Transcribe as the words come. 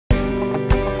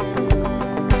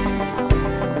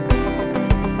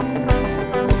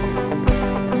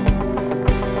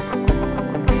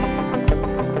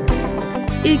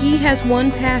Iggy has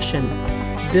one passion: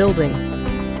 building.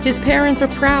 His parents are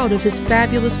proud of his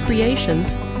fabulous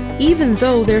creations, even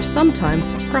though they're sometimes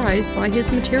surprised by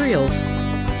his materials.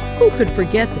 Who could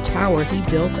forget the tower he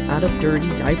built out of dirty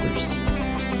diapers?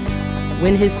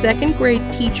 When his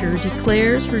second-grade teacher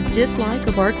declares her dislike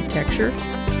of architecture,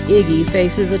 Iggy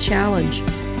faces a challenge.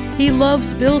 He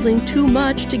loves building too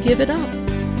much to give it up.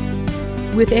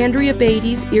 With Andrea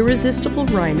Beatty's irresistible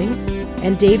rhyming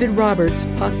and David Roberts'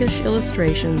 puckish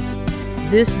illustrations,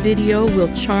 this video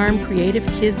will charm creative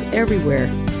kids everywhere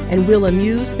and will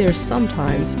amuse their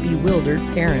sometimes bewildered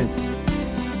parents.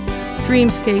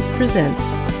 Dreamscape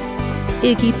presents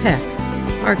Iggy Peck,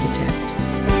 Architect.